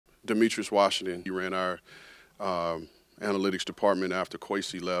Demetrius Washington. He ran our analytics department after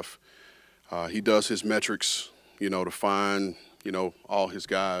Kwesi left. He does his metrics, to find, all his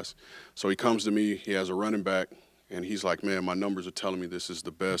guys. So he comes to me, he has a running back, and he's like, man, my numbers are telling me this is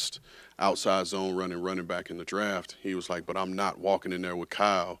the best outside zone running back in the draft. He was like, but I'm not walking in there with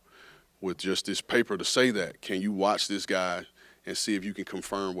Kyle with just this paper to say that. Can you watch this guy and see if you can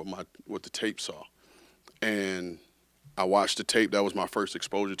confirm what the tape saw? And I watched the tape. That was my first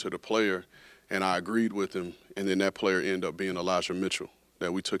exposure to the player, and I agreed with him. And then that player ended up being Elijah Mitchell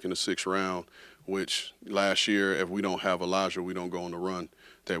that we took in the 6th round, which last year, if we don't have Elijah, we don't go on the run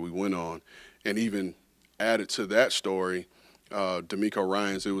that we went on. And even added to that story, DeMeco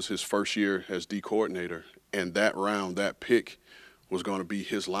Ryans, it was his first year as D coordinator, and that round, that pick was going to be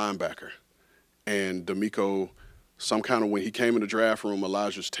his linebacker. And DeMeco, when he came in the draft room,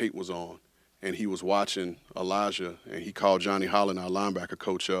 Elijah's tape was on, and he was watching Elijah, and he called Johnny Holland, our linebacker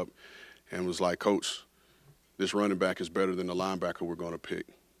coach, up and was like, Coach, this running back is better than the linebacker we're going to pick.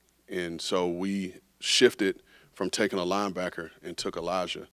 And so we shifted from taking a linebacker and took Elijah.